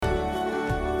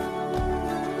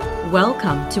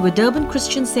Welcome to a Durban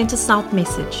Christian Center South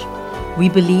message. We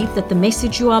believe that the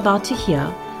message you are about to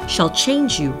hear shall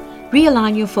change you,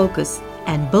 realign your focus,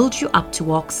 and build you up to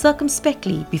walk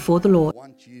circumspectly before the Lord. I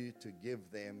want you to give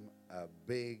them a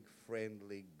big,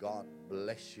 friendly God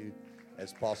bless you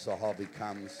as Pastor Harvey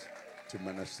comes to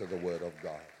minister the Word of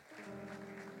God.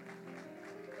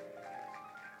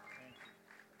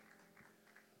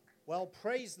 Well,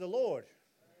 praise the Lord.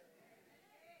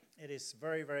 It is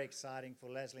very, very exciting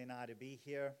for Leslie and I to be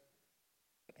here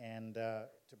and to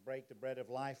break the bread of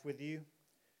life with you.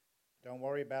 Don't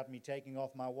worry about me taking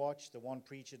off my watch. The one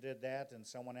preacher did that, and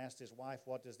someone asked his wife,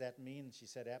 "What does that mean?" And she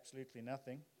said, "Absolutely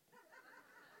nothing."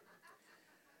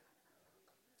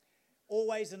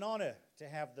 Always an honor to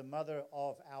have the mother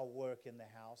of our work in the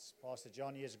house. Pastor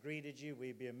Johnny has greeted you.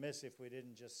 We'd be amiss if we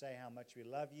didn't just say how much we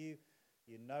love you.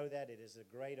 You know that. It is a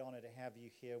great honor to have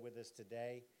you here with us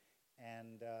today.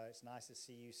 And it's nice to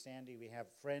see you, Sandy. We have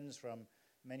friends from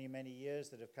many, many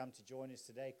years that have come to join us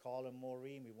today. Carl and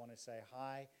Maureen, we want to say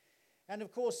hi. And,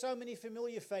 of course, so many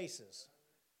familiar faces.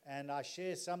 And I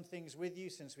share some things with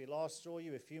you since we last saw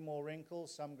you, a few more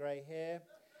wrinkles, some gray hair.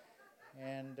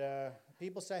 And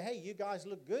people say, "Hey, you guys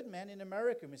look good, man, in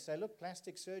America." And we say, "Look,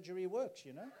 plastic surgery works,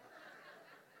 you know."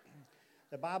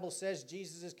 The Bible says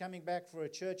Jesus is coming back for a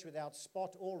church without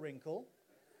spot or wrinkle.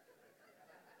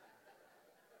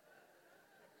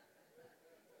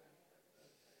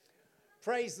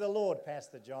 Praise the Lord,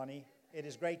 Pastor Johnny. It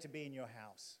is great to be in your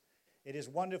house. It is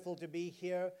wonderful to be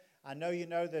here. I know you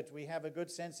know that we have a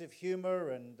good sense of humor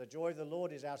and the joy of the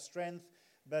Lord is our strength.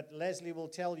 But Leslie will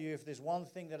tell you if there's one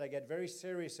thing that I get very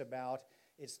serious about,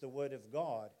 it's the Word of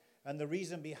God. And the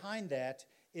reason behind that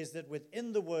is that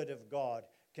within the Word of God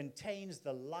contains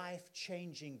the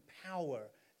life-changing power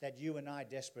that you and I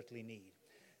desperately need.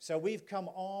 So we've come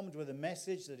armed with a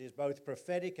message that is both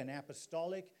prophetic and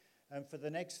apostolic. And for the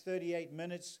next 38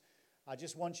 minutes, I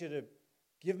just want you to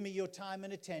give me your time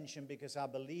and attention because I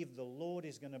believe the Lord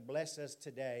is going to bless us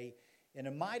today in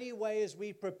a mighty way as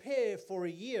we prepare for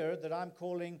a year that I'm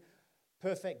calling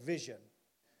Perfect Vision.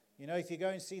 You know, if you go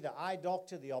and see the eye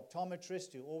doctor, the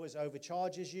optometrist who always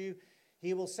overcharges you,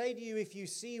 he will say to you, if you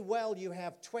see well, you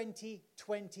have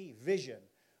 20/20 vision.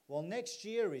 Well, next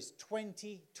year is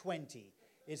 2020.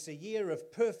 It's a year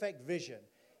of perfect vision.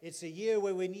 It's a year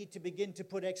where we need to begin to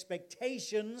put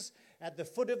expectations at the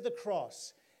foot of the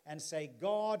cross and say,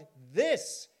 "God,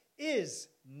 this is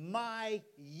my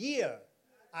year.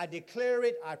 I declare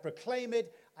it, I proclaim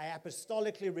it, I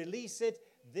apostolically release it.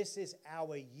 This is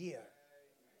our year."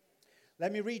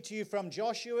 Let me read to you from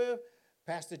Joshua.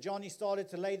 Pastor Johnny started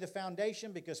to lay the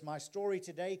foundation because my story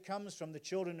today comes from the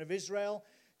children of Israel.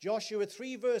 Joshua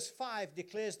 3 verse 5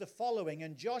 declares the following,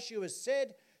 "And Joshua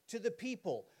said to the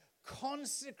people,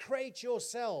 'Consecrate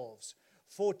yourselves,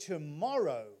 for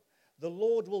tomorrow the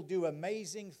Lord will do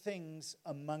amazing things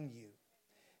among you.'"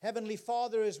 Heavenly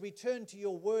Father, as we turn to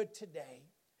your word today,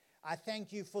 I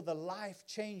thank you for the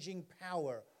life-changing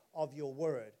power of your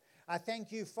word. I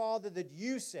thank you, Father, that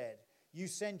you said you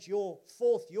sent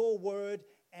forth your word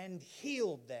and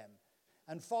healed them.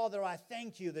 And Father, I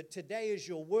thank you that today as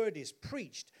your word is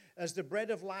preached, as the bread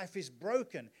of life is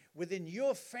broken within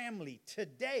your family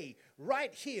today,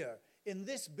 right here in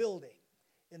this building,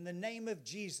 in the name of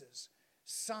Jesus,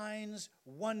 signs,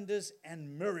 wonders,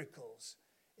 and miracles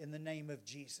in the name of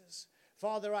Jesus.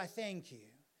 Father, I thank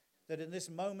you that in this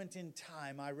moment in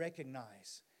time, I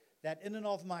recognize that in and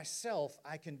of myself,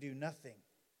 I can do nothing.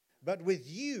 But with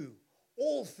you,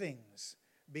 all things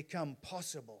become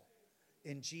possible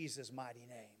in Jesus' mighty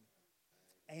name.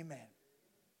 Amen.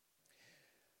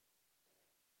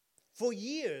 For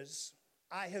years,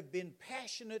 I have been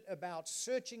passionate about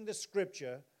searching the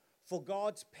Scripture for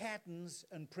God's patterns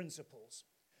and principles.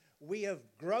 We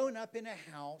have grown up in a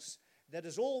house that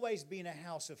has always been a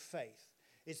house of faith.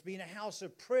 It's been a house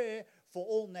of prayer for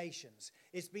all nations.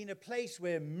 It's been a place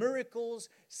where miracles,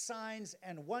 signs,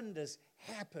 and wonders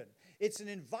happen. It's an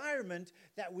environment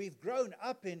that we've grown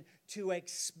up in to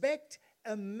expect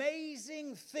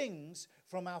amazing things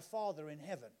from our Father in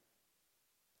heaven.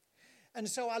 And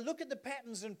so I look at the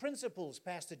patterns and principles,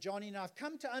 Pastor Johnny, and I've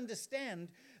come to understand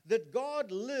that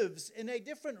God lives in a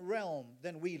different realm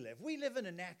than we live. We live in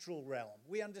a natural realm.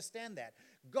 We understand that.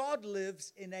 God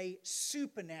lives in a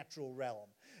supernatural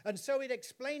realm. And so it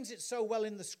explains it so well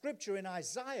in the scripture in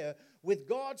Isaiah with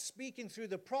God speaking through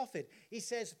the prophet. He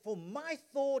says, "For my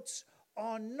thoughts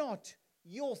are not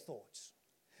your thoughts,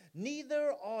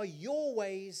 neither are your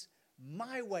ways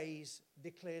my ways,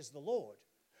 declares the Lord.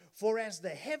 For as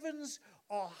the heavens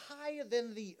are higher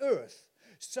than the earth,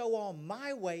 so are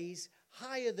my ways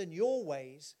higher than your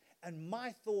ways, and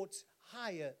my thoughts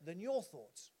higher than your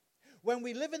thoughts." when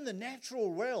we live in the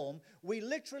natural realm, we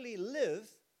literally live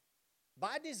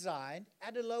by design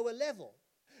at a lower level.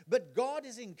 But God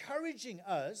is encouraging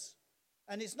us,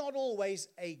 and it's not always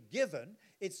a given.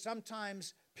 It's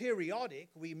sometimes periodic.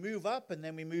 We move up and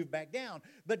then we move back down.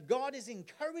 But God is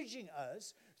encouraging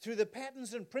us through the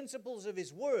patterns and principles of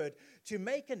His Word to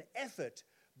make an effort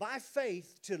by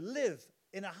faith to live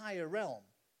in a higher realm.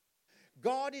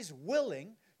 God is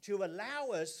willing to allow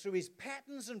us through His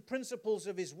patterns and principles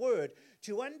of His Word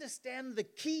to understand the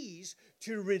keys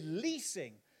to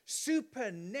releasing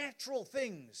supernatural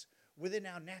things within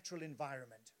our natural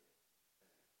environment.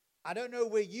 I don't know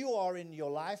where you are in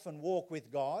your life and walk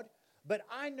with God, but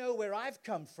I know where I've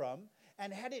come from,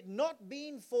 and had it not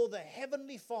been for the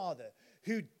Heavenly Father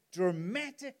who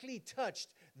dramatically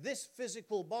touched this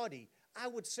physical body, I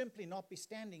would simply not be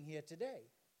standing here today.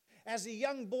 As a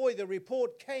young boy, the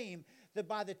report came that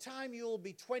by the time you will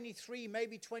be 23,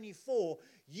 maybe 24,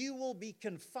 you will be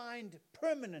confined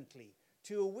permanently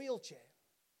to a wheelchair.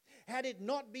 Had it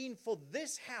not been for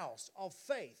this house of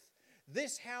faith,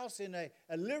 this house in a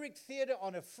lyric theater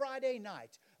on a Friday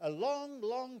night, a long,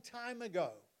 long time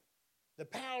ago, the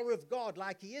power of God,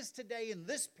 like He is today in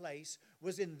this place,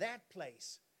 was in that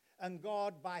place. And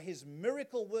God, by His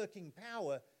miracle working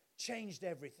power, changed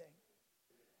everything.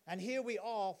 And here we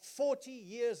are 40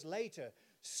 years later,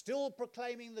 still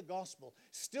proclaiming the gospel,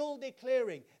 still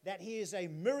declaring that He is a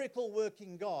miracle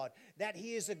working God, that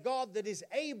He is a God that is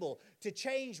able to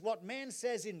change what man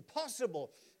says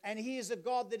impossible, and He is a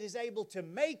God that is able to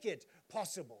make it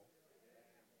possible.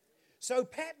 So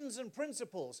patterns and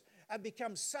principles have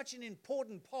become such an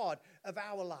important part of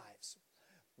our lives.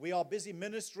 We are busy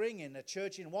ministering in a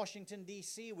church in Washington,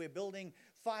 D.C. We're building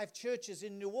 5 churches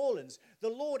in New Orleans. The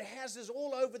Lord has us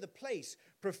all over the place,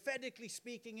 prophetically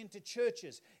speaking into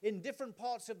churches in different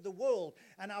parts of the world.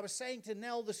 And I was saying to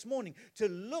Nell this morning, to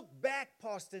look back,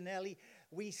 Pastor Nellie,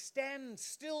 we stand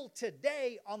still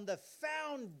today on the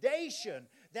foundation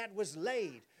that was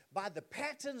laid by the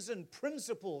patterns and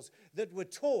principles that were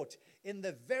taught in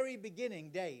the very beginning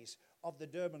days of the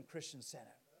Durban Christian Center.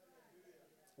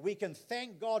 We can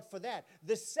thank God for that.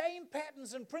 The same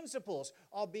patterns and principles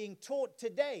are being taught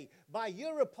today by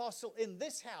your apostle in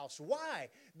this house. Why?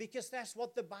 Because that's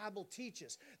what the Bible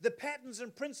teaches. The patterns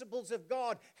and principles of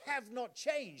God have not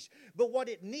changed. But what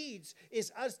it needs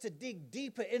is us to dig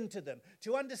deeper into them,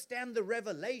 to understand the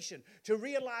revelation, to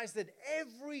realize that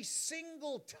every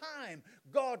single time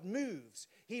God moves,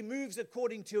 He moves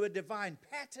according to a divine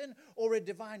pattern or a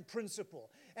divine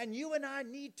principle. And you and I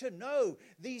need to know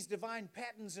these divine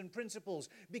patterns and principles,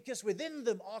 because within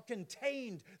them are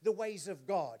contained the ways of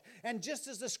God. And just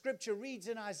as the scripture reads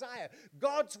in Isaiah,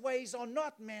 God's ways are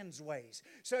not man's ways.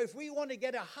 So if we want to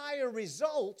get a higher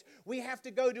result, we have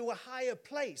to go to a higher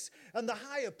place. And the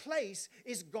higher place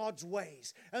is God's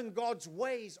ways. And God's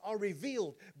ways are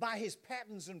revealed by His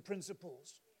patterns and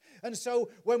principles. And so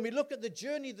when we look at the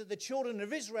journey that the children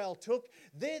of Israel took,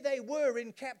 there they were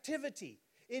in captivity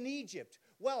in Egypt.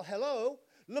 Well, hello,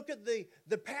 look at the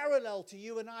parallel to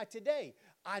you and I today.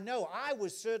 I know I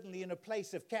was certainly in a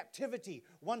place of captivity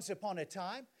once upon a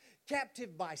time,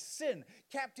 captive by sin,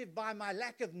 captive by my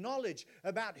lack of knowledge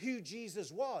about who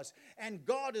Jesus was. And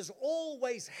God has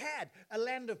always had a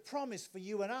land of promise for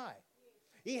you and I.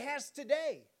 He has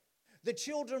today. The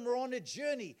children were on a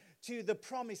journey to the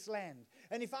promised land.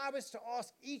 And if I was to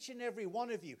ask each and every one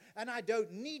of you, and I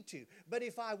don't need to, but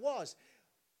if I was,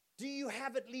 do you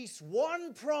have at least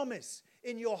one promise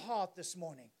in your heart this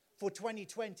morning for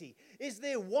 2020? Is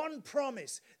there one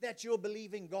promise that you're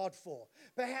believing God for?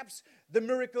 Perhaps the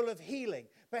miracle of healing.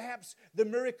 Perhaps the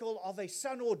miracle of a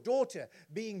son or daughter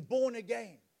being born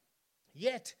again.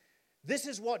 Yet, this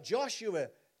is what Joshua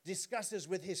discusses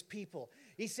with his people.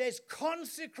 He says,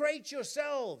 consecrate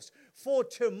yourselves for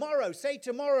tomorrow. Say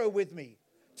tomorrow with me.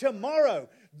 Tomorrow,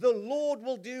 the Lord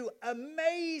will do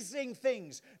amazing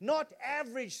things, not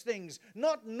average things,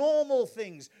 not normal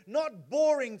things, not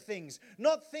boring things,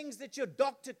 not things that your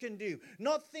doctor can do,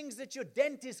 not things that your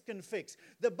dentist can fix.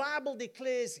 The Bible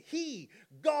declares He,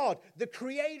 God, the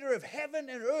creator of heaven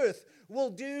and earth, will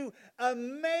do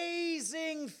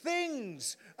amazing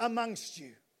things amongst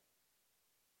you.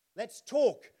 Let's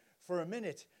talk for a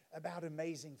minute about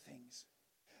amazing things.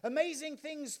 Amazing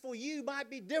things for you might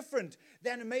be different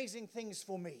than amazing things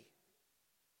for me.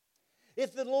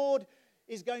 If the Lord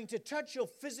is going to touch your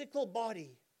physical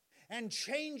body and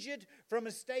change it from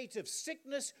a state of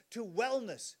sickness to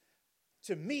wellness,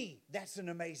 to me, that's an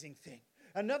amazing thing.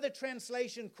 Another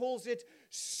translation calls it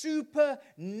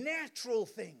supernatural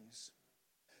things.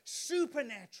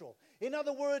 Supernatural. In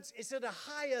other words, it's at a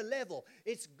higher level.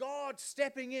 It's God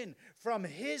stepping in from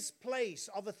His place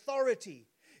of authority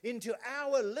into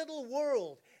our little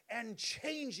world and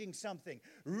changing something,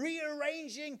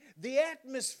 rearranging the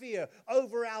atmosphere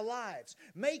over our lives,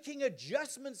 making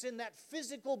adjustments in that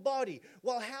physical body.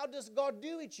 Well, how does God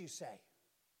do it, you say?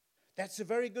 That's a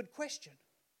very good question.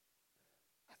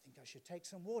 I think I should take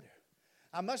some water.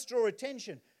 I must draw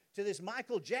attention to this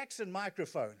Michael Jackson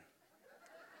microphone.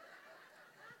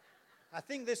 I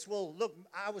think this will look,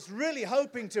 I was really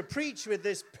hoping to preach with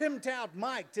this pimped out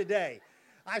mic today.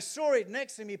 I saw it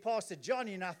next to me, Pastor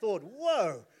Johnny, and I thought,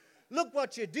 whoa, look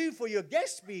what you do for your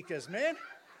guest speakers, man.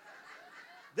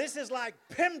 This is like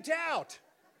pimped out.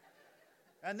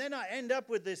 And then I end up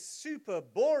with this super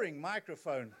boring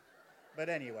microphone. But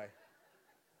anyway.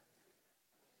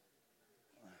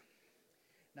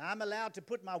 Now, I'm allowed to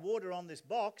put my water on this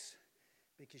box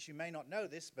because you may not know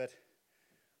this, but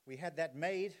we had that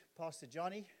made, Pastor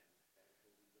Johnny,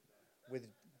 with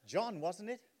John,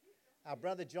 wasn't it? Our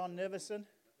brother John Neverson.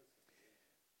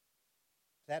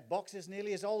 That box is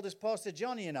nearly as old as Pastor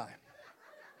Johnny and I.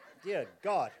 Dear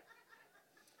God.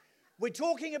 We're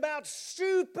talking about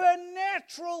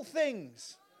supernatural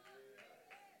things.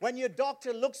 When your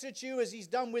doctor looks at you as he's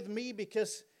done with me,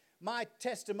 because my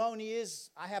testimony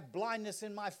is I have blindness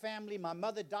in my family. My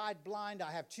mother died blind.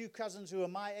 I have 2 cousins who are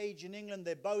my age in England.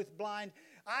 They're both blind.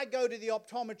 I go to the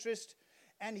optometrist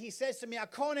and he says to me, I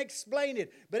can't explain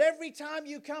it, but every time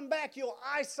you come back, your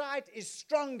eyesight is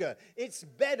stronger. It's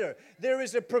better. There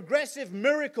is a progressive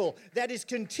miracle that is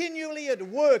continually at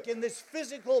work in this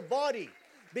physical body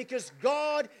because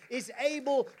God is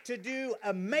able to do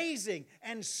amazing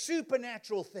and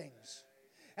supernatural things.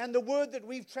 And the word that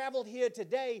we've traveled here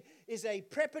today is a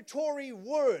preparatory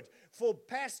word for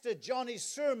Pastor Johnny's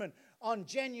sermon on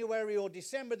January or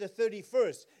December the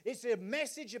 31st. It's a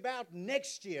message about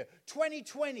next year,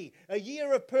 2020, a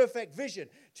year of perfect vision,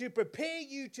 to prepare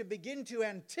you to begin to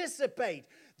anticipate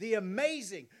the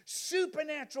amazing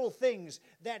supernatural things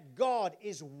that God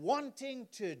is wanting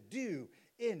to do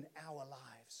in our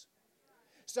lives.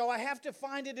 So I have to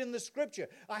find it in the scripture.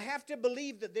 I have to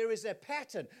believe that there is a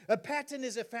pattern. A pattern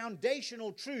is a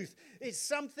foundational truth. It's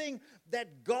something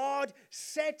that God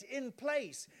set in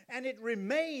place, and it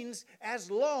remains as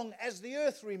long as the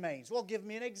earth remains. Well, give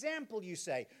me an example, you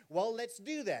say. Well, let's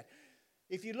do that.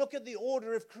 If you look at the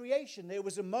order of creation, there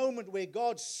was a moment where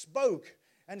God spoke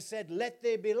and said, let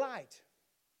there be light.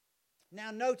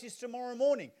 Now notice tomorrow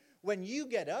morning, when you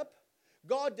get up,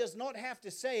 God does not have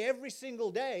to say every single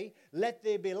day, let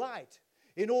there be light,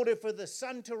 in order for the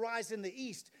sun to rise in the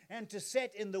east and to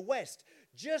set in the west.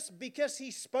 Just because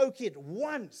He spoke it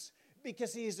once,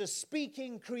 because He is a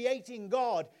speaking, creating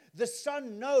God, the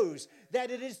sun knows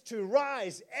that it is to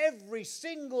rise every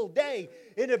single day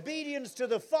in obedience to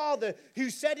the Father who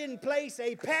set in place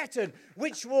a pattern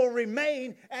which will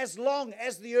remain as long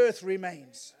as the earth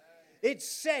remains. It's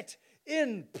set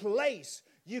in place.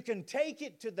 You can take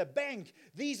it to the bank.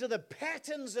 These are the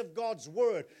patterns of God's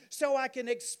word. So I can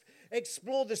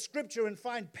explore the scripture and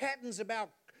find patterns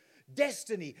about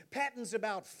destiny, patterns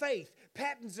about faith,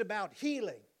 patterns about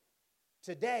healing.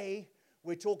 Today,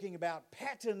 we're talking about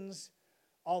patterns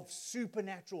of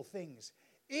supernatural things.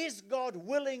 Is God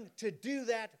willing to do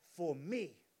that for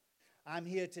me? I'm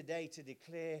here today to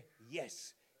declare,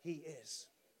 yes, He is.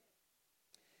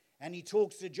 And He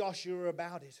talks to Joshua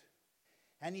about it.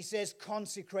 And He says,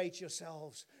 consecrate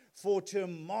yourselves, for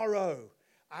tomorrow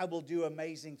I will do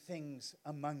amazing things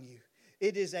among you.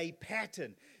 It is a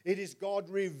pattern. It is God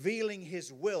revealing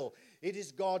His will. It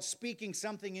is God speaking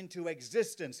something into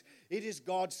existence. It is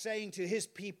God saying to His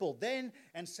people then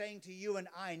and saying to you and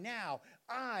I now,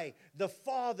 I, the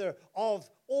Father of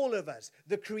all of us,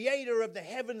 the Creator of the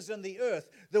heavens and the earth,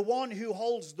 the one who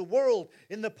holds the world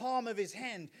in the palm of His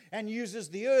hand and uses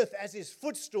the earth as His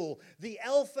footstool, the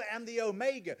Alpha and the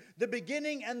Omega, the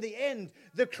beginning and the end,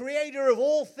 the Creator of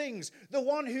all things, the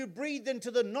one who breathed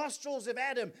into the nostrils of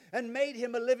Adam and made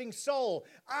him a living soul.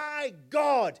 I,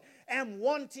 God, am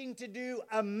wanting to do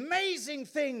amazing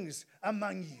things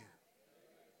among you.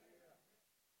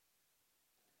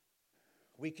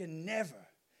 We can never,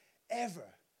 ever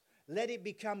let it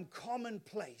become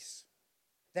commonplace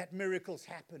that miracles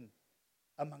happen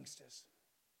amongst us.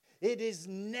 It is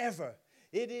never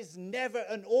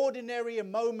an ordinary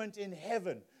moment in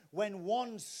heaven when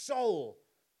one soul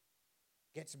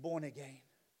gets born again.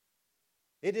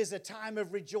 It is a time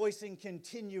of rejoicing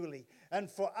continually. And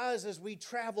for us, as we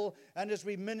travel and as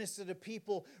we minister to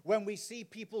people, when we see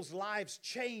people's lives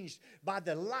changed by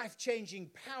the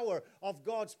life-changing power of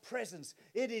God's presence,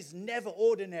 it is never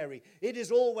ordinary. It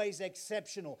is always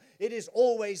exceptional. It is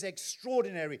always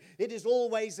extraordinary. It is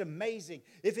always amazing.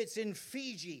 If it's in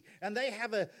Fiji and they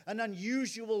have an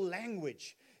unusual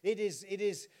language, it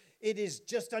is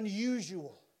just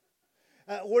unusual.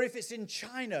 Or if it's in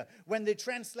China, when they're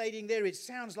translating there, it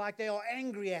sounds like they are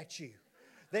angry at you.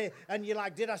 And you're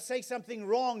like, did I say something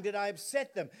wrong? Did I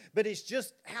upset them? But it's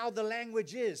just how the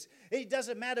language is. It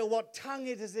doesn't matter what tongue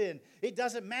it is in. It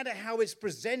doesn't matter how it's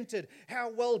presented,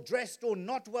 how well-dressed or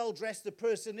not well-dressed the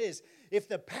person is. If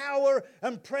the power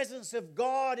and presence of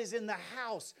God is in the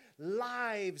house,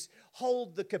 lives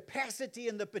hold the capacity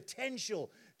and the potential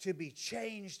to be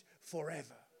changed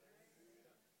forever.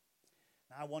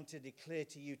 I want to declare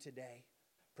to you today,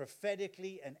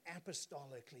 prophetically and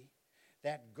apostolically,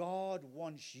 that God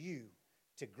wants you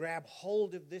to grab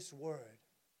hold of this word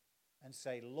and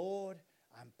say, Lord,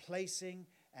 I'm placing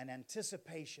an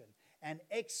anticipation, an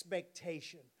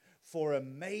expectation for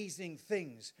amazing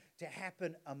things to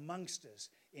happen amongst us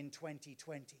in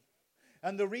 2020.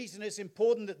 And the reason it's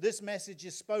important that this message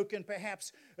is spoken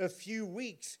perhaps a few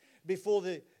weeks before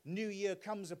the new year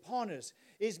comes upon us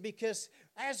is because,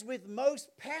 as with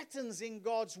most patterns in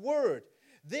God's word,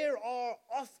 there are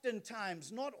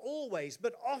oftentimes, not always,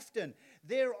 but often,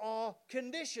 there are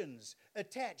conditions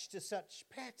attached to such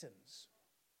patterns.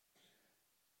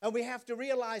 And we have to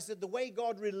realize that the way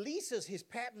God releases his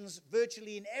patterns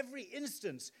virtually in every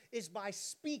instance is by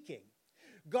speaking.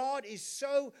 God is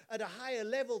so at a higher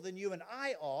level than you and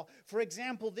I are. For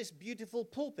example, this beautiful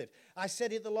pulpit. I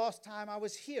said it the last time I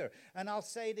was here, and I'll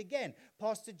say it again.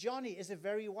 Pastor Johnny is a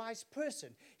very wise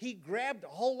person. He grabbed a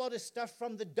whole lot of stuff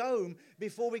from the dome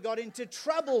before we got into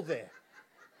trouble there.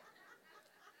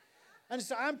 And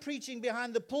so I'm preaching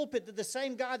behind the pulpit that the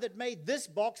same guy that made this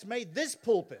box made this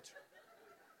pulpit.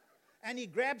 And he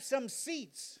grabbed some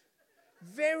seats.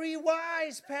 Very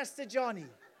wise, Pastor Johnny.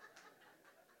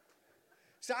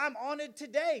 So I'm honored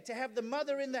today to have the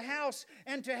mother in the house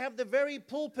and to have the very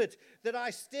pulpit that I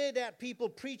stared at people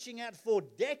preaching at for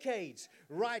decades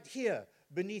right here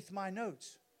beneath my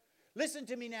notes. Listen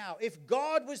to me now. If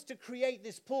God was to create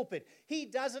this pulpit, he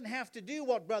doesn't have to do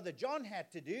what Brother John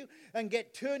had to do and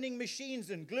get turning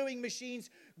machines and gluing machines.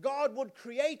 God would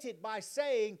create it by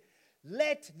saying,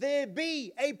 let there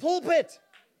be a pulpit.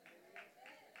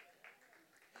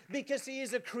 Because he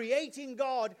is a creating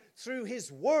God through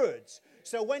his words.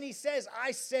 So when he says,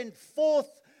 I sent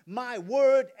forth my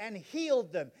word and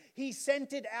healed them, he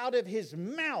sent it out of his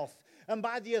mouth. And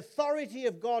by the authority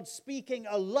of God speaking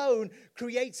alone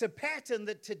creates a pattern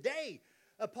that today,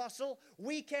 Apostle,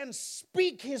 we can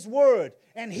speak his word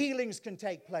and healings can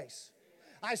take place.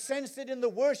 I sensed it in the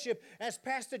worship as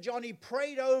Pastor Johnny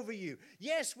prayed over you.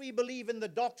 Yes, we believe in the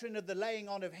doctrine of the laying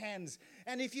on of hands.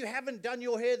 And if you haven't done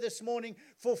your hair this morning,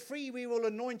 for free we will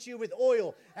anoint you with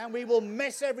oil and we will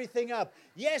mess everything up.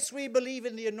 Yes, we believe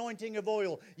in the anointing of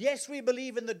oil. Yes, we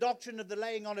believe in the doctrine of the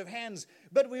laying on of hands.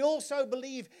 But we also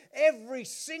believe every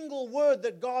single word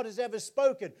that God has ever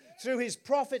spoken through his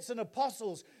prophets and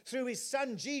apostles, through his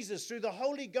son Jesus, through the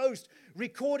Holy Ghost,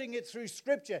 recording it through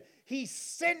Scripture. He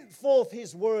sent forth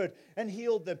his word and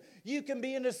healed them. You can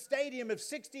be in a stadium of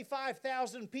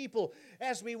 65,000 people,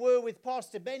 as we were with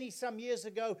Pastor Benny some years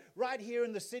ago, right here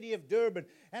in the city of Durban.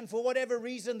 And for whatever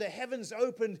reason, the heavens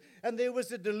opened and there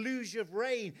was a deluge of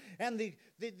rain. And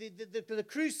the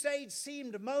crusade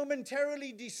seemed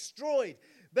momentarily destroyed.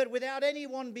 But without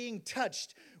anyone being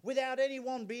touched, without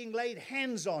anyone being laid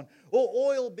hands on, or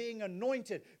oil being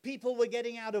anointed, people were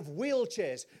getting out of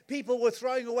wheelchairs. People were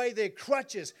throwing away their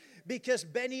crutches because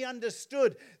Benny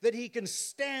understood that he can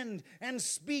stand and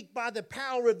speak by the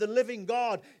power of the living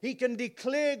God. He can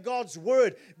declare God's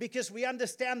word because we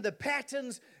understand the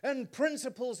patterns and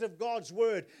principles of God's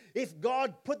word. If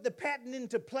God put the pattern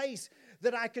into place,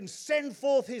 that I can send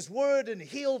forth his word and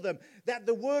heal them, that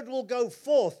the word will go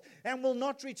forth and will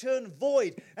not return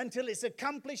void until it's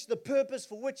accomplished the purpose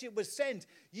for which it was sent.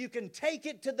 You can take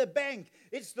it to the bank.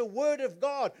 It's the word of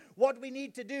God. What we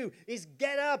need to do is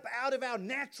get up out of our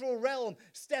natural realm,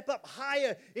 step up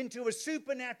higher into a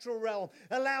supernatural realm,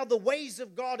 allow the ways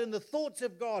of God and the thoughts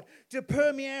of God to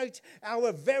permeate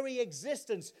our very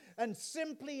existence, and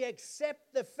simply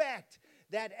accept the fact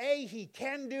that A, he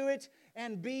can do it,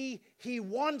 and B, he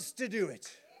wants to do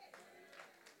it.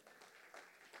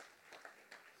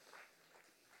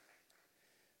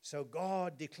 So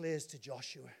God declares to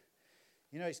Joshua.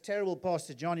 You know, it's terrible,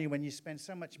 Pastor Johnny, when you spend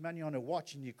so much money on a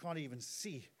watch and you can't even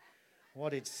see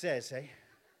what it says, eh?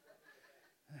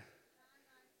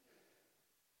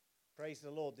 Praise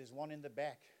the Lord. There's one in the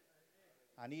back.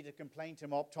 I need to complain to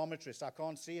my optometrist. I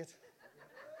can't see it.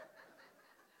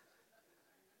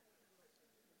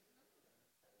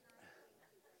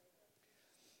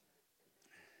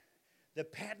 The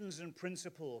patterns and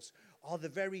principles are the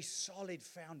very solid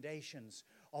foundations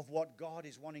of what God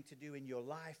is wanting to do in your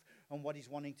life and what He's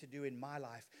wanting to do in my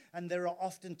life. And there are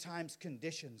oftentimes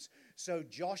conditions. So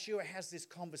Joshua has this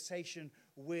conversation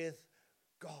with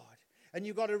God. And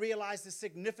you've got to realize the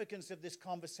significance of this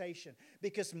conversation,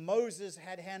 because Moses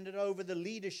had handed over the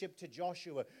leadership to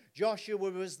Joshua. Joshua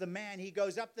was the man. He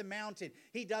goes up the mountain.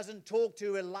 He doesn't talk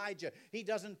to Elijah. He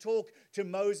doesn't talk to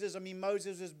Moses. I mean,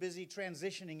 Moses was busy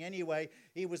transitioning anyway.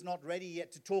 He was not ready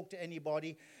yet to talk to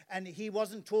anybody. And he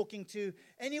wasn't talking to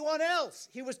anyone else.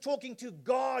 He was talking to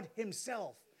God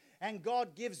Himself. And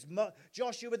God gives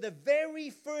Joshua the very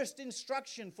first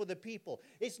instruction for the people.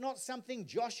 It's not something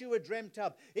Joshua dreamt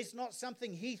up. It's not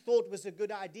something he thought was a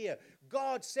good idea.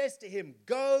 God says to him,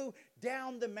 go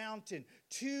down the mountain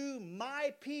to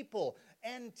my people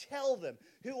and tell them,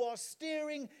 who are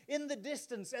staring in the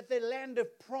distance at the land of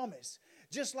promise.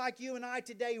 Just like you and I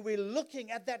today, we're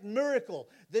looking at that miracle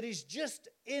that is just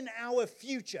in our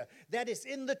future, that is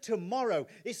in the tomorrow.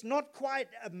 It's not quite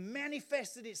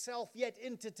manifested itself yet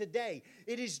into today.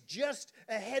 It is just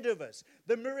ahead of us.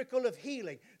 The miracle of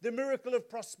healing, the miracle of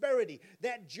prosperity,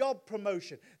 that job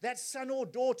promotion, that son or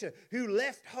daughter who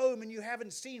left home and you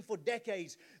haven't seen for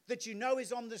decades, that you know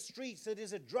is on the streets, that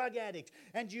is a drug addict,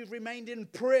 and you've remained in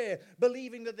prayer,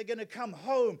 believing that they're going to come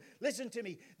home. Listen to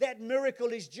me. That miracle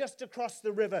is just across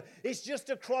the river. It's just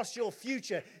across your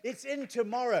future. It's in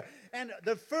tomorrow. And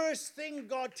the first thing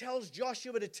God tells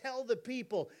Joshua to tell the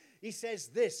people, He says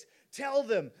this, tell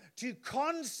them to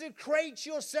consecrate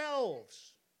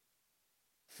yourselves,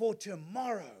 for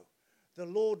tomorrow the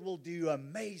Lord will do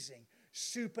amazing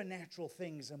supernatural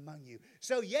things among you.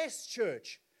 So yes,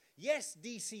 church, yes,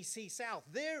 DCC South,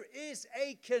 there is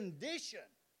a condition.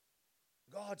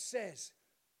 God says,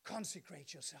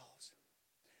 consecrate yourselves.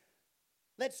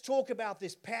 Let's talk about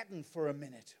this pattern for a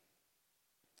minute.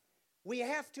 We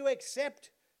have to accept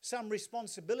some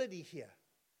responsibility here.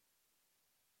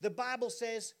 The Bible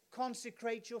says,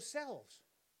 consecrate yourselves.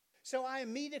 So I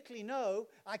immediately know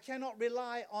I cannot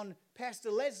rely on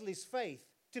Pastor Leslie's faith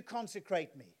to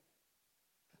consecrate me.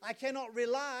 I cannot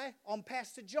rely on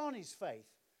Pastor Johnny's faith.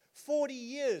 40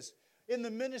 years in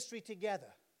the ministry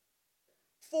together.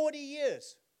 40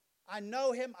 years. I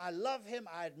know him, I love him,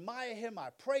 I admire him, I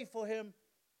pray for him.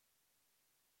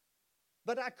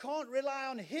 But I can't rely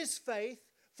on his faith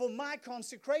for my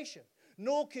consecration.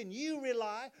 Nor can you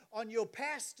rely on your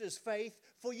pastor's faith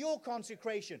for your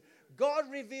consecration. God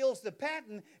reveals the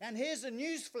pattern, and here's a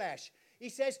news flash. He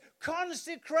says,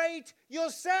 consecrate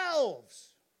yourselves.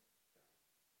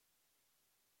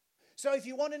 So if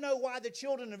you want to know why the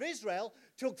children of Israel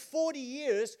took 40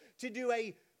 years to do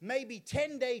a maybe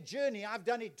 10-day journey, I've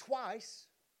done it twice.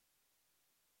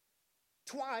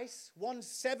 Twice, once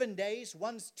 7 days,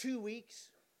 once 2 weeks.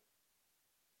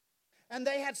 And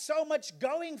they had so much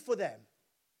going for them.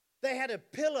 They had a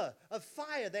pillar of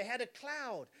fire. They had a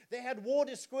cloud. They had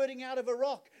water squirting out of a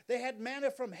rock. They had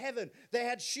manna from heaven. They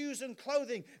had shoes and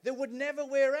clothing that would never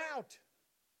wear out.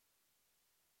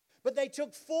 But they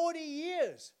took 40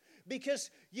 years. Because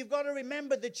you've got to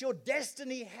remember that your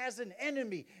destiny has an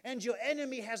enemy, and your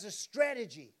enemy has a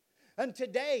strategy. And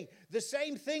today, the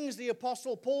same things the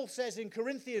Apostle Paul says in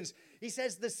Corinthians, he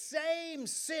says the same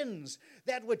sins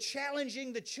that were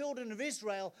challenging the children of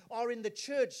Israel are in the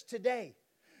church today.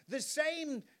 The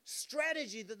same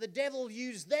strategy that the devil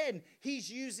used then,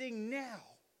 he's using now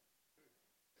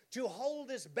to hold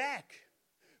us back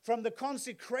from the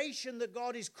consecration that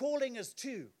God is calling us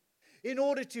to, in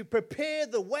order to prepare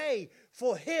the way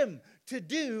for Him to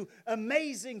do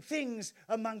amazing things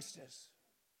amongst us.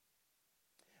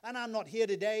 And I'm not here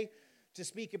today to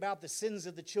speak about the sins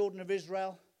of the children of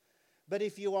Israel, but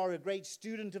if you are a great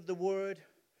student of the Word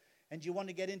and you want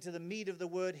to get into the meat of the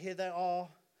Word, here they are: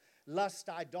 lust,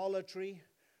 idolatry,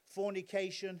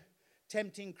 fornication,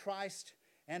 tempting Christ,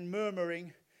 and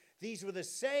murmuring. These were the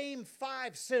same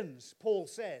 5 sins, Paul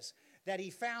says, that he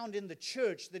found in the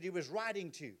church that he was writing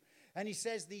to. And he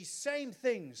says these same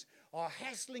things are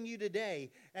hassling you today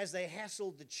as they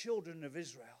hassled the children of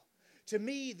Israel. To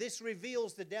me, this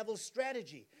reveals the devil's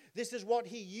strategy. This is what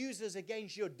he uses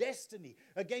against your destiny,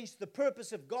 against the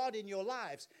purpose of God in your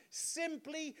lives,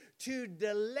 simply to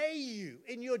delay you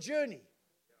in your journey.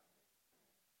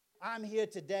 I'm here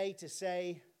today to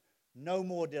say, no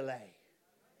more delay.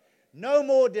 No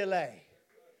more delay.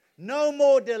 No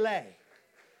more delay.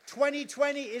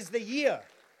 2020 is the year.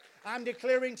 I'm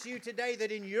declaring to you today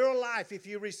that in your life, if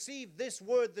you receive this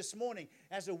word this morning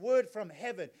as a word from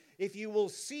heaven, if you will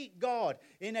seek God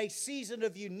in a season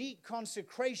of unique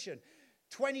consecration,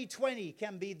 2020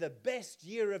 can be the best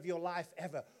year of your life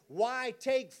ever. Why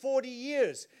take 40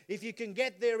 years if you can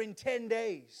get there in 10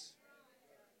 days?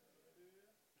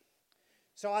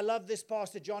 So I love this,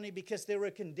 Pastor Johnny, because there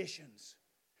are conditions.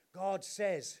 God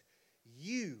says,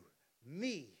 you,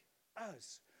 me,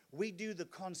 us, we do the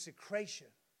consecration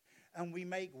and we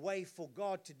make way for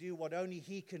God to do what only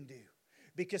He can do.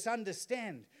 Because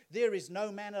understand, there is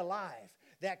no man alive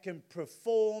that can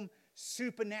perform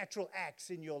supernatural acts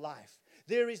in your life.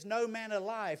 There is no man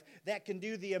alive that can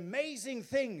do the amazing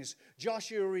things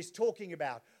Joshua is talking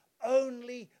about.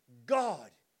 Only God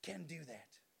can do that.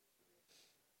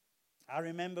 I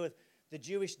remember the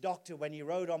Jewish doctor when he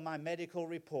wrote on my medical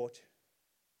report,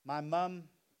 my mum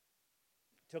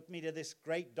took me to this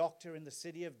great doctor in the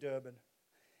city of Durban,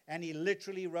 and he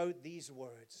literally wrote these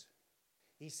words.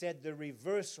 He said, the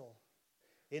reversal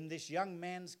in this young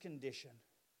man's condition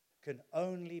can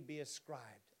only be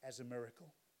ascribed as a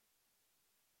miracle.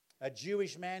 A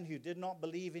Jewish man who did not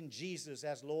believe in Jesus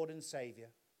as Lord and Savior,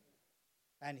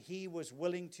 and he was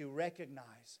willing to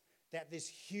recognize that this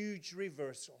huge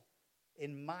reversal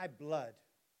in my blood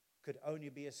could only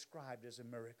be ascribed as a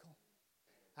miracle.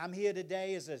 I'm here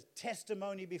today as a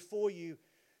testimony before you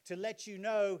to let you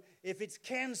know if it's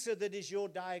cancer that is your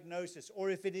diagnosis or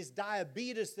if it is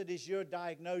diabetes that is your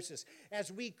diagnosis.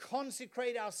 As we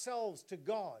consecrate ourselves to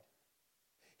God,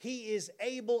 He is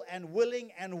able and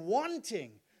willing and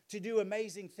wanting to do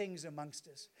amazing things amongst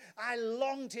us. I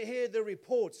long to hear the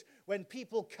reports when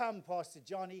people come, Pastor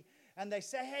Johnny, and they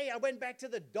say, hey, I went back to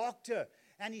the doctor,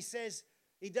 and he says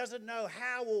he doesn't know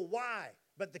how or why,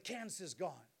 but the cancer's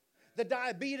gone. The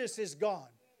diabetes is gone.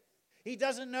 He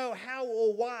doesn't know how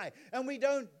or why. And we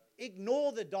don't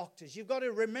ignore the doctors. You've got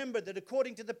to remember that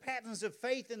according to the patterns of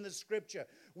faith in the Scripture,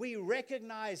 we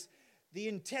recognize the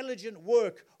intelligent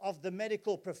work of the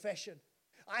medical profession.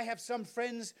 I have some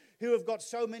friends who have got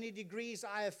so many degrees,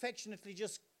 I affectionately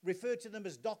just refer to them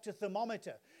as Dr.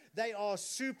 Thermometer. They are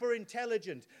super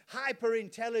intelligent, hyper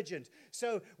intelligent.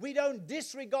 So we don't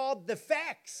disregard the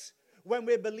facts when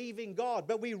we're believing God,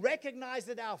 but we recognize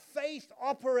that our faith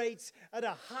operates at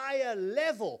a higher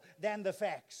level than the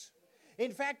facts.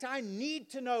 In fact, I need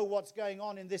to know what's going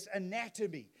on in this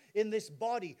anatomy, in this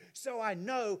body, so I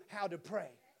know how to pray.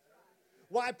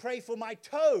 Why pray for my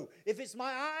toe if it's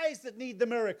my eyes that need the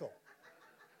miracle?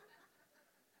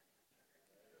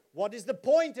 What is the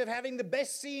point of having the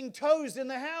best seeing toes in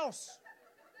the house?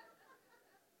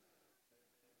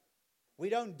 We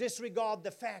don't disregard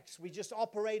the facts. We just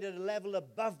operate at a level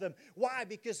above them. Why?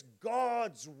 Because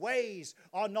God's ways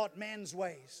are not man's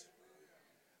ways.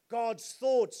 God's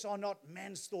thoughts are not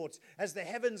man's thoughts. As the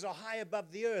heavens are high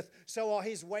above the earth, so are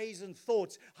His ways and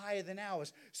thoughts higher than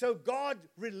ours. So God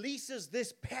releases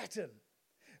this pattern.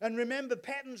 And remember,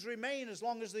 patterns remain as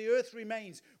long as the earth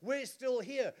remains. We're still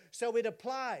here, so it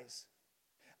applies.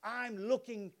 I'm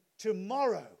looking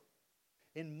tomorrow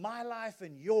in my life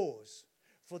and yours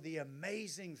for the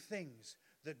amazing things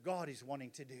that God is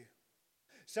wanting to do.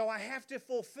 So I have to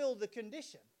fulfill the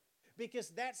condition because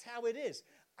that's how it is.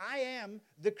 I am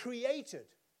the created.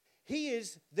 He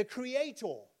is the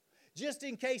creator. Just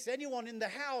in case anyone in the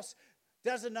house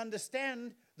doesn't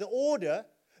understand the order,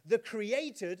 the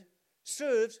created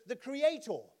serves the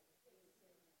creator.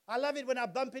 I love it when I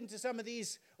bump into some of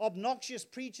these obnoxious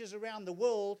preachers around the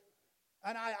world,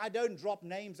 and I don't drop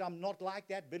names. I'm not like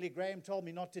that. Billy Graham told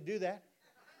me not to do that.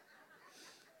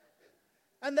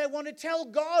 And they want to tell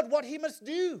God what He must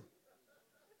do.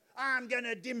 I'm going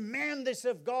to demand this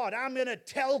of God. I'm going to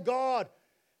tell God.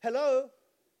 Hello?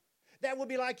 That would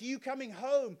be like you coming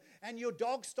home and your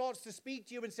dog starts to speak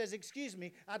to you and says, excuse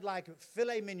me, I'd like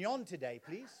filet mignon today,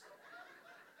 please.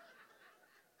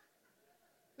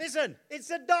 Listen, it's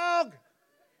a dog.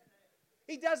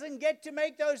 He doesn't get to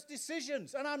make those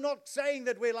decisions. And I'm not saying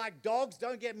that we're like dogs.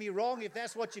 Don't get me wrong. If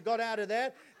that's what you got out of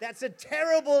that, that's a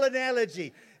terrible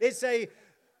analogy. It's a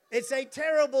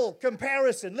terrible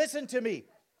comparison. Listen to me.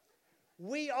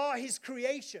 We are His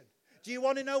creation. Do you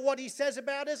want to know what He says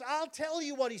about us? I'll tell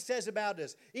you what He says about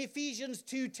us. Ephesians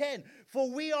 2:10. For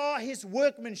we are His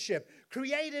workmanship,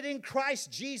 created in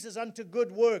Christ Jesus unto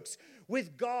good works,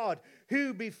 with God,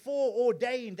 who before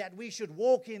ordained that we should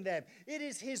walk in them. It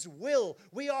is His will.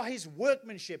 We are His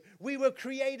workmanship. We were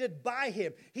created by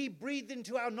Him. He breathed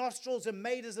into our nostrils and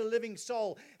made us a living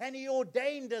soul. And He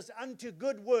ordained us unto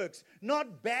good works,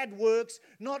 not bad works,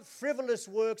 not frivolous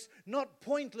works, not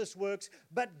pointless works,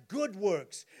 but good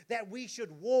works, that we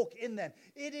should walk in them.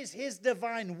 It is His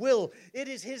divine will. It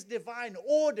is His divine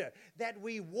order that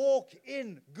we walk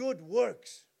in good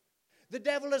works. The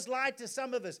devil has lied to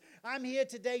some of us. I'm here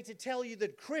today to tell you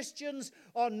that Christians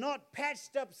are not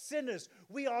patched up sinners.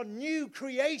 We are new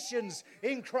creations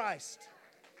in Christ.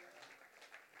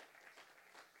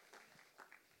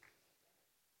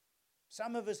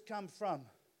 Some of us come from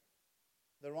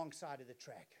the wrong side of the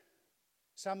track.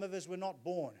 Some of us were not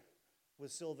born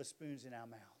with silver spoons in our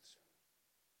mouths.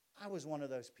 I was one of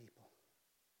those people.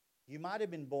 You might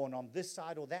have been born on this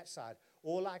side or that side.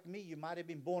 Or like me, you might have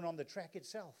been born on the track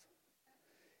itself.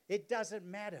 It doesn't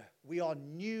matter. We are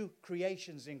new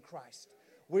creations in Christ.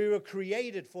 We were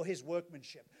created for His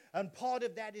workmanship. And part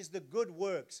of that is the good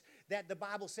works that the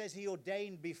Bible says He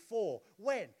ordained before.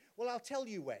 When? Well, I'll tell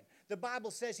you when. The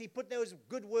Bible says He put those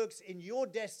good works in your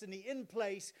destiny in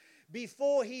place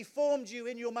before He formed you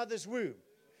in your mother's womb.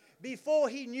 Before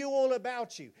He knew all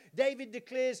about you. David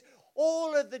declares,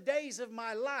 all of the days of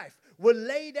my life were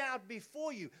laid out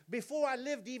before you, before I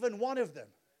lived even one of them.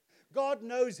 God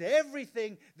knows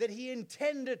everything that He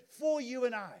intended for you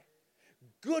and I.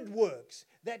 Good works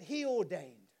that He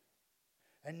ordained.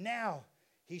 And now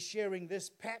He's sharing this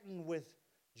pattern with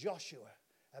Joshua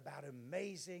about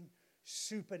amazing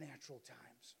supernatural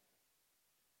times.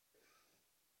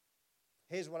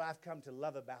 Here's what I've come to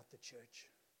love about the church.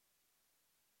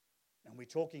 And we're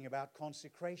talking about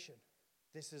consecration.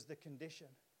 This is the condition.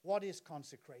 What is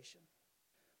consecration?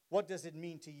 What does it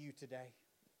mean to you today?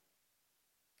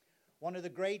 One of the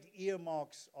great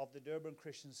earmarks of the Durban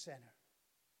Christian Center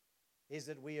is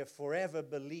that we have forever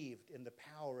believed in the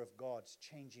power of God's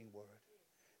changing word.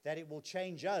 That it will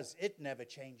change us. It never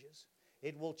changes.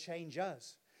 It will change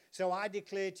us. So I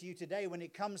declare to you today, when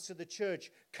it comes to the church,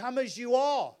 come as you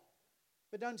are,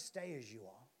 but don't stay as you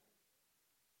are.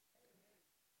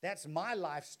 That's my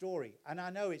life story, and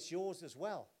I know it's yours as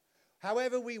well.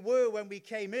 However we were when we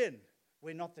came in,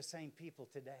 we're not the same people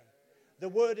today. The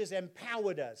Word has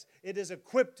empowered us. It has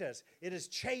equipped us. It has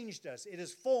changed us. It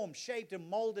has formed, shaped, and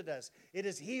molded us. It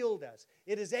has healed us.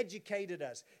 It has educated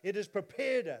us. It has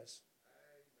prepared us.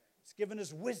 It's given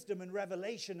us wisdom and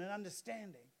revelation and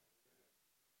understanding.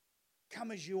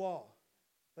 Come as you are,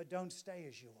 but don't stay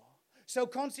as you are. So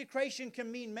consecration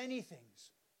can mean many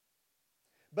things.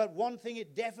 But one thing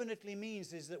it definitely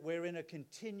means is that we're in a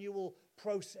continual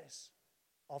process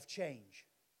of change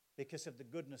because of the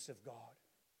goodness of God.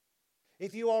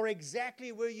 If you are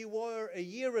exactly where you were a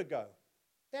year ago,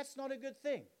 that's not a good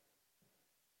thing.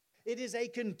 It is a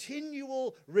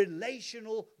continual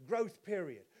relational growth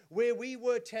period. Where we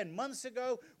were 10 months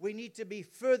ago, we need to be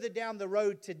further down the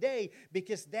road today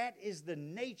because that is the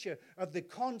nature of the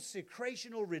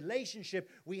consecrational relationship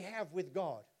we have with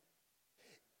God.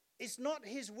 It's not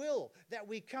His will that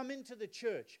we come into the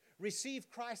church, receive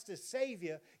Christ as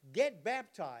Savior, get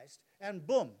baptized, and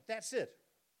boom, that's it.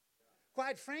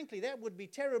 Quite frankly, that would be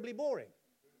terribly boring.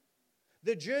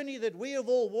 The journey that we have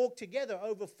all walked together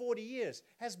over 40 years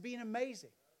has been amazing.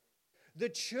 The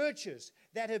churches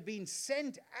that have been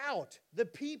sent out, the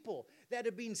people that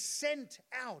have been sent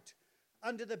out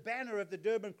under the banner of the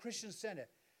Durban Christian Center,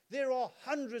 there are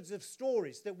hundreds of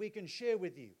stories that we can share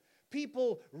with you.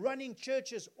 People running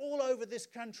churches all over this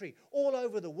country, all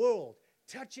over the world,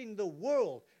 touching the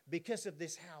world because of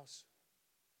this house.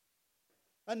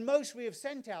 And most we have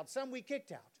sent out, some we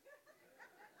kicked out.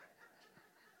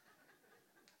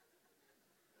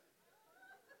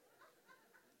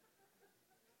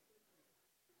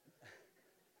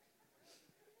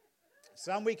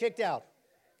 Some we kicked out.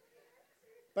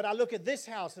 But I look at this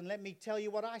house and let me tell you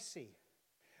what I see.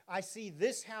 I see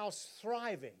this house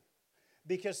thriving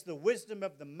because the wisdom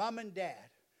of the mom and dad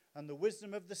and the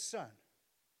wisdom of the son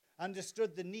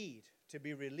understood the need to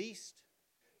be released,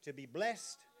 to be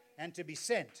blessed, and to be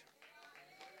sent.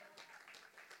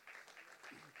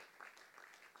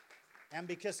 And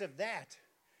because of that,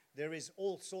 there is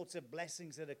all sorts of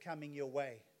blessings that are coming your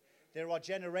way. There are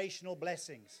generational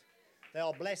blessings. There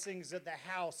are blessings that the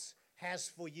house has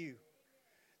for you.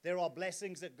 There are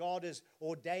blessings that God has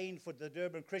ordained for the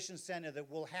Durban Christian Center that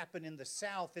will happen in the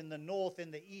south, in the north,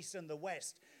 in the east, and the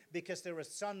west, because there are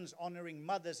sons honoring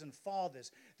mothers and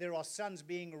fathers. There are sons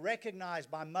being recognized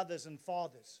by mothers and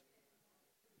fathers.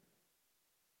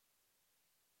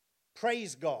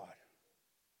 Praise God.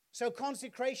 So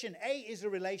consecration, A, is a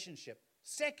relationship.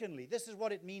 Secondly, this is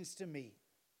what it means to me.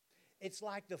 It's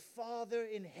like the Father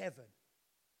in heaven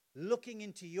looking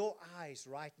into your eyes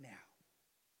right now.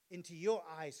 Into your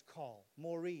eyes, Carl,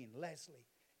 Maureen, Leslie.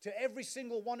 To every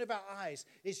single one of our eyes.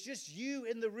 It's just you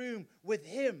in the room with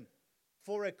Him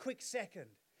for a quick second.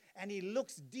 And He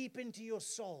looks deep into your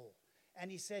soul.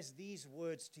 And He says these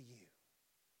words to you.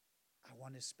 I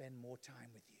want to spend more time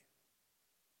with you.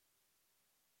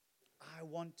 I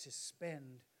want to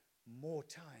spend more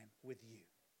time with you.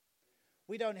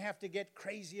 We don't have to get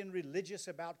crazy and religious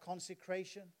about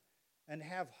consecration and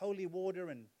have holy water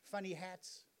and funny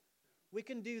hats. We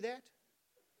can do that.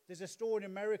 There's a store in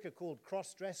America called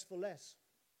Cross Dress for Less.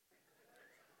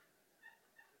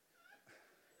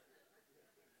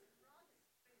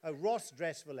 Oh, Ross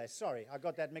Dress for Less. Sorry, I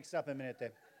got that mixed up a minute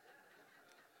there.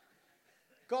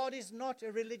 God is not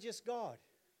a religious God.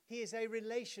 He is a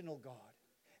relational God.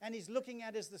 And He's looking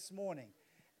at us this morning.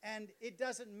 And it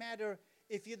doesn't matter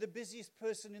if you're the busiest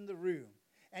person in the room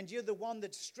and you're the one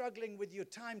that's struggling with your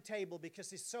timetable because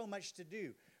there's so much to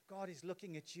do. God is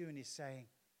looking at you and He's saying,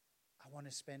 I want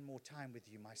to spend more time with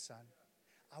you, my son.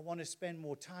 I want to spend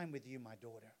more time with you, my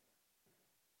daughter.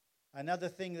 Another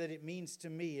thing that it means to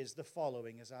me is the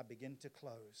following as I begin to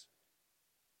close.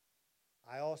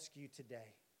 I ask you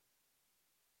today,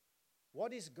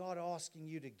 what is God asking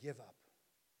you to give up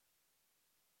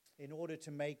in order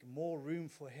to make more room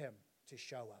for Him to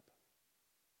show up?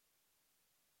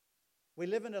 We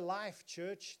live in a life,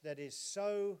 church, that is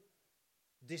so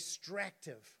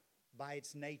distractive by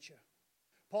its nature.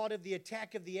 Part of the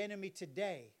attack of the enemy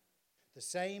today, the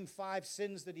same 5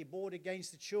 sins that he brought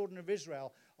against the children of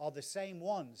Israel are the same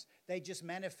ones. They just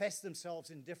manifest themselves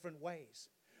in different ways.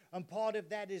 And part of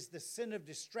that is the sin of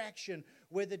distraction,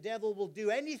 where the devil will do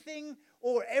anything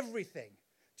or everything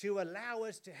to allow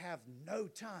us to have no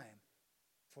time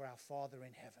for our Father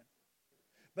in heaven.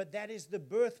 But that is the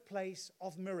birthplace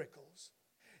of miracles.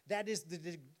 That is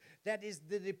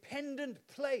the dependent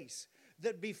place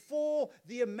that before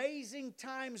the amazing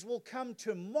times will come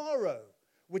tomorrow,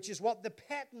 which is what the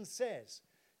pattern says.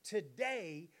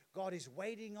 Today, God is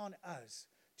waiting on us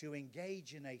to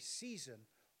engage in a season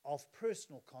of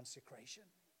personal consecration.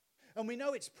 And we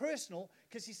know it's personal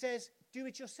because He says, do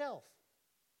it yourself.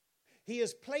 He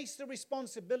has placed the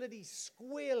responsibility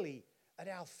squarely at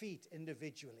our feet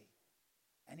individually.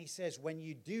 And He says, when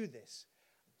you do this,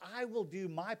 I will do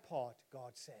my part,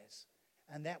 God says,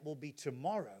 and that will be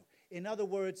tomorrow. In other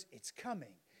words, it's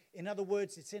coming. In other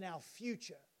words, it's in our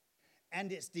future.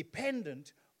 And it's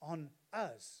dependent on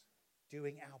us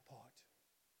doing our part.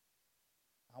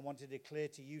 I want to declare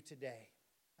to you today,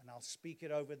 and I'll speak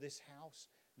it over this house,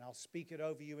 and I'll speak it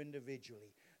over you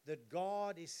individually, that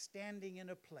God is standing in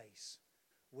a place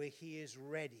where He is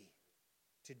ready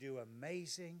to do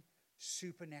amazing,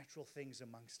 supernatural things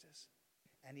amongst us.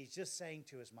 And He's just saying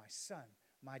to us, my son,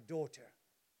 my daughter,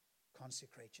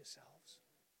 consecrate yourselves.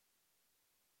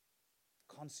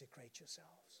 Consecrate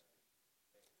yourselves.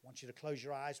 I want you to close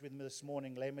your eyes with me this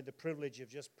morning. Let me the privilege of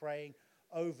just praying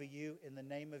over you in the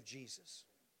name of Jesus.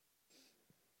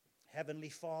 Heavenly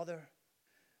Father,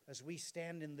 as we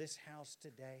stand in this house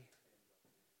today,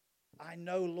 I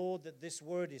know, Lord, that this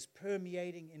word is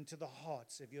permeating into the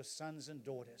hearts of your sons and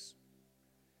daughters.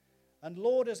 And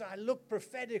Lord, as I look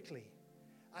prophetically,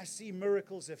 I see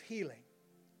miracles of healing.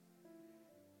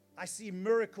 I see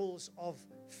miracles of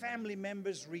family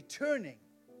members returning.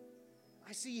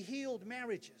 I see healed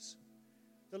marriages.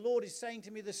 The Lord is saying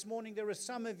to me this morning, there are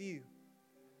some of you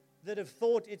that have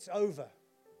thought it's over.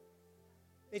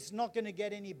 It's not going to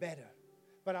get any better.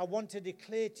 But I want to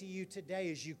declare to you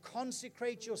today, as you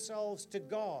consecrate yourselves to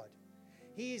God,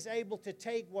 He is able to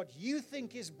take what you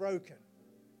think is broken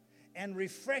and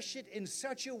refresh it in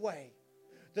such a way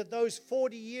that those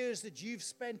 40 years that you've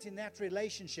spent in that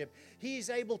relationship, He is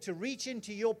able to reach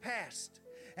into your past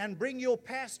and bring your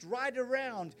past right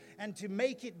around and to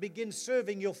make it begin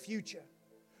serving your future.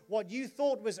 What you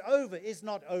thought was over is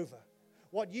not over.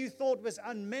 What you thought was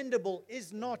unmendable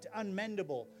is not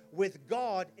unmendable. With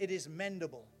God, it is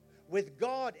mendable. With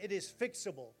God, it is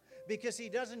fixable. Because He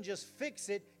doesn't just fix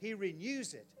it, He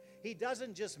renews it. He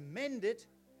doesn't just mend it,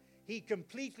 He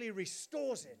completely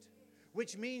restores it.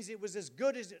 Which means it was as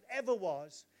good as it ever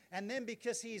was. And then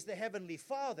because He's the Heavenly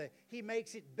Father, He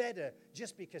makes it better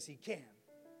just because He can.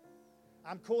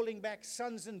 I'm calling back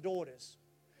sons and daughters.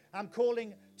 I'm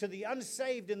calling to the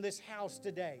unsaved in this house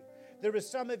today. There are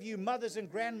some of you mothers and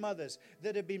grandmothers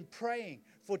that have been praying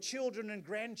for children and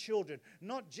grandchildren,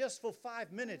 not just for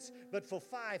 5 minutes, but for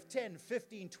 5, 10,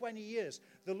 15, 20 years.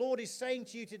 The Lord is saying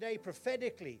to you today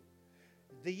prophetically,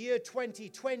 the year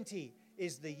 2020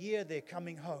 is the year they're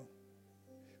coming home.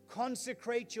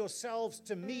 Consecrate yourselves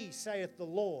to me, saith the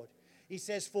Lord. He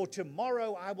says, for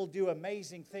tomorrow I will do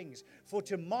amazing things. For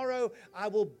tomorrow I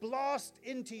will blast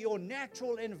into your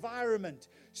natural environment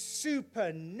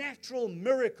supernatural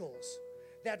miracles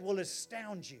that will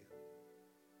astound you.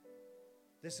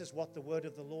 This is what the word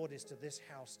of the Lord is to this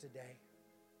house today.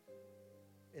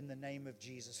 In the name of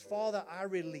Jesus. Father, I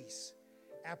release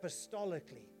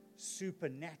apostolically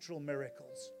supernatural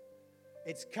miracles.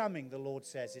 It's coming, the Lord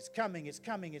says. It's coming, it's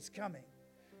coming, it's coming.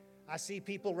 I see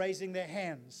people raising their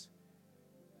hands.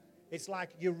 It's like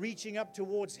you're reaching up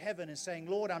towards heaven and saying,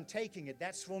 Lord, I'm taking it.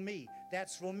 That's for me.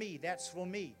 That's for me. That's for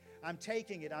me. I'm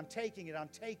taking it. I'm taking it. I'm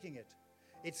taking it.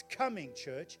 It's coming,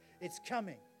 church. It's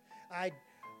coming. I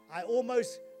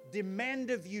almost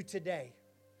demand of you today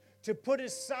to put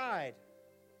aside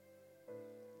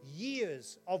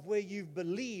years of where you've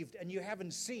believed and you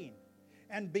haven't seen,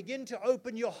 and begin to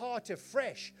open your heart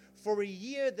afresh for a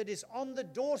year that is on the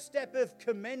doorstep of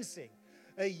commencing,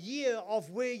 a year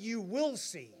of where you will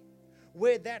see,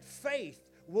 where that faith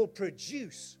will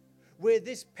produce, where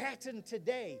this pattern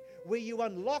today, where you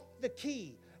unlock the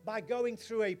key by going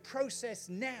through a process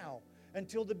now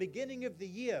until the beginning of the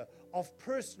year of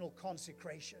personal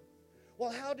consecration.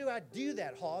 Well, how do I do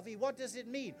that, Harvey? What does it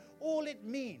mean? All it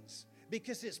means,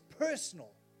 because it's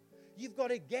personal, you've got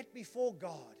to get before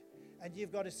God and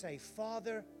you've got to say,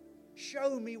 Father,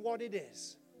 show me what it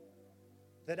is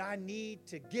that I need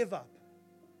to give up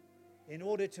in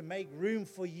order to make room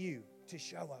for you to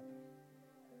show up.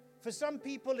 For some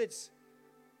people, it's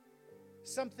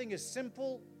something as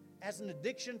simple as an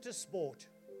addiction to sport.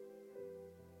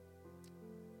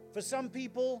 For some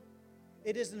people,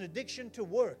 it is an addiction to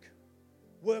work.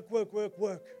 Work, work, work,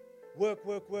 work. Work,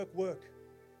 work, work, work.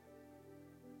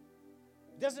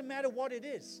 Doesn't matter what it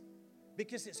is,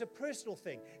 because it's a personal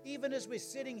thing. Even as we're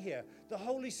sitting here, the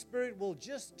Holy Spirit will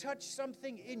just touch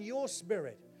something in your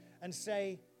spirit and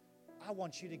say, I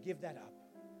want you to give that up.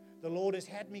 The Lord has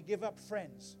had me give up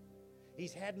friends.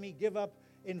 He's had me give up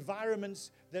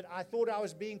environments that I thought I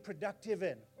was being productive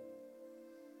in,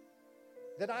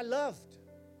 that I loved,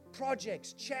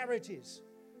 projects, charities.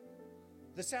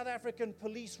 The South African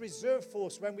Police Reserve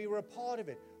Force, when we were a part of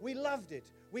it, we loved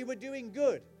it. We were doing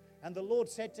good. And the Lord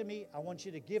said to me, I want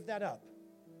you to give that up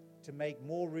to make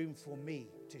more room for me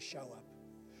to show up.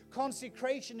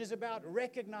 Consecration is about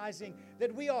recognizing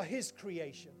that we are His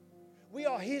creation. We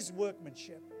are His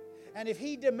workmanship. And if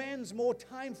He demands more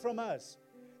time from us,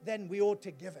 then we ought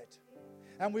to give it.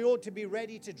 And we ought to be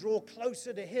ready to draw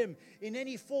closer to Him in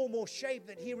any form or shape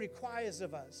that He requires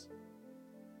of us.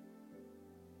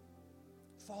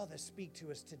 Father, speak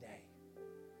to us today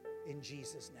in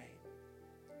Jesus' name.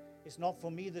 It's not for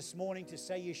me this morning to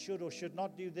say you should or should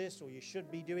not do this, or you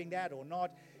should be doing that or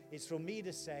not. It's for me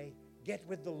to say, get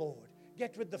with the Lord.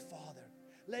 Get with the Father.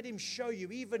 Let Him show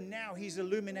you. Even now, He's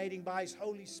illuminating by His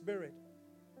Holy Spirit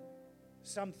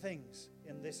some things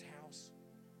in this house.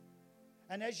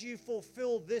 And as you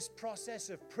fulfill this process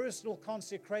of personal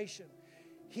consecration,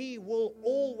 He will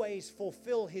always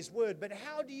fulfill His word. But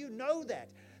how do you know that?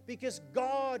 Because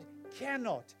God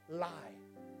cannot lie.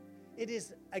 It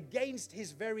is against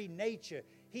His very nature.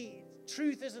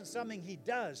 Truth isn't something He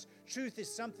does. Truth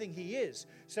is something He is.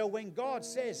 So when God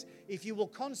says, if you will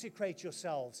consecrate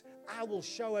yourselves, I will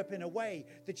show up in a way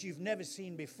that you've never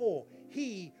seen before,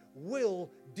 He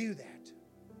will do that.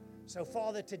 So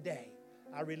Father, today,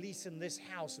 I release in this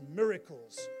house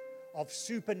miracles of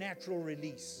supernatural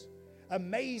release.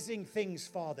 Amazing things,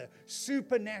 Father.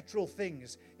 Supernatural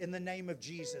things in the name of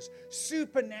Jesus.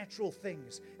 Supernatural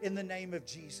things in the name of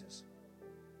Jesus.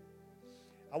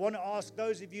 I want to ask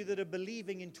those of you that are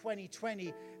believing in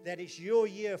 2020 that it's your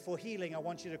year for healing. I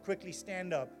want you to quickly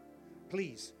stand up.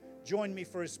 Please join me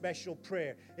for a special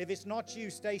prayer. If it's not you,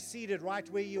 stay seated right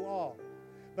where you are.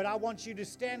 But I want you to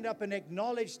stand up and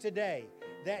acknowledge today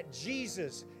that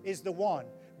Jesus is the one,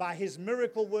 by His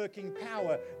miracle-working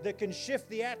power, that can shift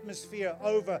the atmosphere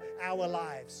over our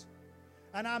lives.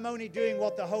 And I'm only doing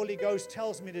what the Holy Ghost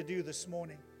tells me to do this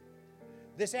morning.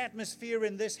 This atmosphere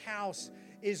in this house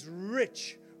is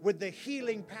rich with the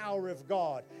healing power of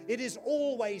God. It is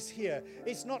always here.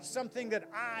 It's not something that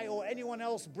I or anyone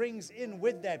else brings in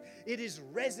with them. It is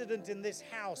resident in this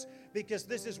house because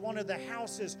this is one of the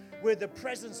houses where the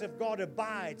presence of God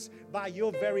abides by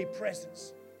your very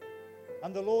presence.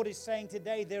 And the Lord is saying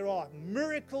today there are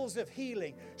miracles of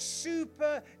healing,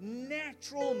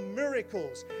 supernatural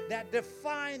miracles that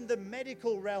define the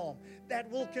medical realm, that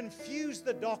will confuse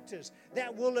the doctors,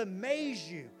 that will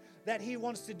amaze you, that He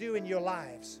wants to do in your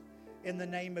lives in the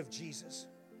name of Jesus.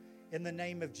 In the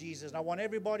name of Jesus. And I want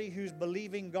everybody who's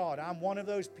believing God, I'm one of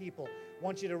those people, I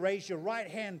want you to raise your right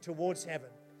hand towards heaven.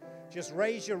 Just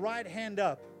raise your right hand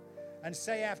up. and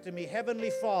say after me,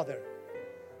 Heavenly Father,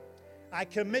 I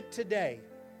commit today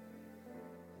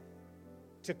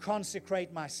to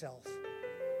consecrate myself.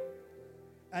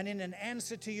 And in an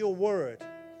answer to your word,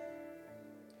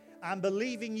 I'm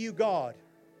believing you, God,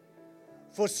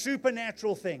 for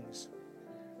supernatural things,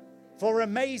 for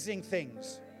amazing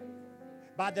things,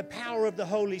 by the power of the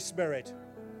Holy Spirit,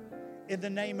 in the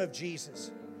name of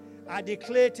Jesus. I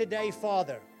declare today,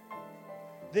 Father,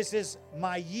 this is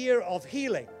my year of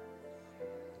healing.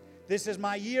 This is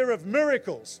my year of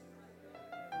miracles.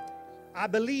 I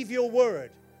believe your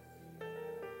word.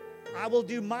 I will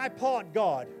do my part,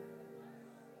 God,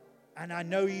 and I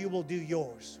know you will do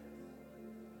yours.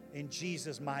 In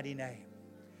Jesus' mighty name.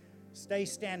 Stay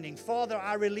standing. Father,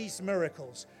 I release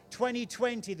miracles.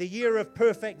 2020, the year of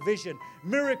perfect vision.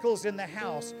 Miracles in the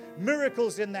house.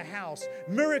 Miracles in the house.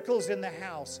 Miracles in the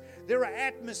house. There are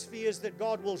atmospheres that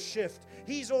God will shift.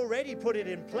 He's already put it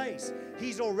in place.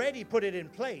 He's already put it in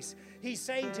place. He's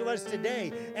saying to us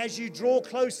today, as you draw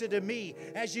closer to me,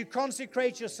 as you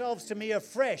consecrate yourselves to me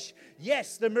afresh,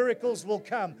 yes, the miracles will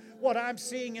come. What I'm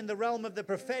seeing in the realm of the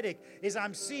prophetic is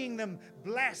I'm seeing them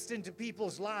blast into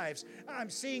people's lives. I'm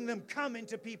seeing them come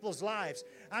into people's lives.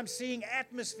 I'm seeing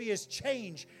atmospheres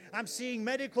change. I'm seeing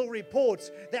medical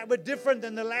reports that were different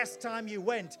than the last time you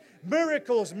went.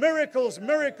 Miracles, miracles,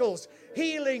 miracles.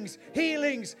 Healings,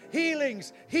 healings,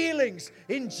 healings, healings.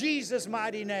 In Jesus'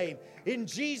 mighty name. In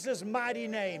Jesus' mighty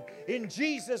name. In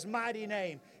Jesus' mighty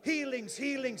name. Healings,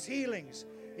 healings, healings.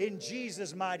 In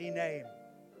Jesus' mighty name.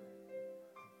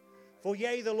 For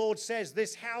yea, the Lord says,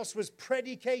 this house was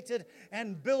predicated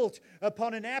and built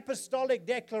upon an apostolic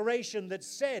declaration that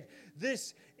said,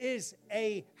 this is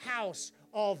a house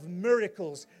of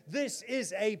miracles. This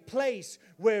is a place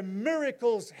where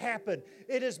miracles happen.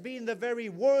 It has been the very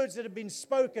words that have been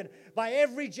spoken by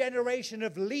every generation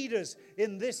of leaders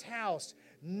in this house.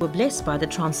 Were blessed by the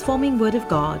transforming Word of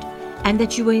God, and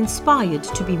that you were inspired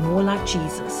to be more like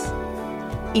Jesus.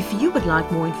 If you would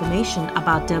like more information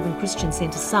about Durban Christian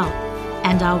Center South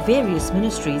and our various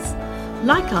ministries,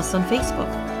 like us on Facebook,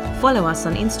 follow us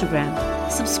on Instagram,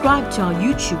 subscribe to our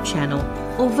YouTube channel,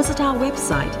 or visit our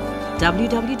website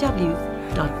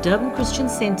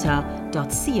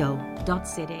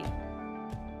www.durbanchristiancenter.co.za.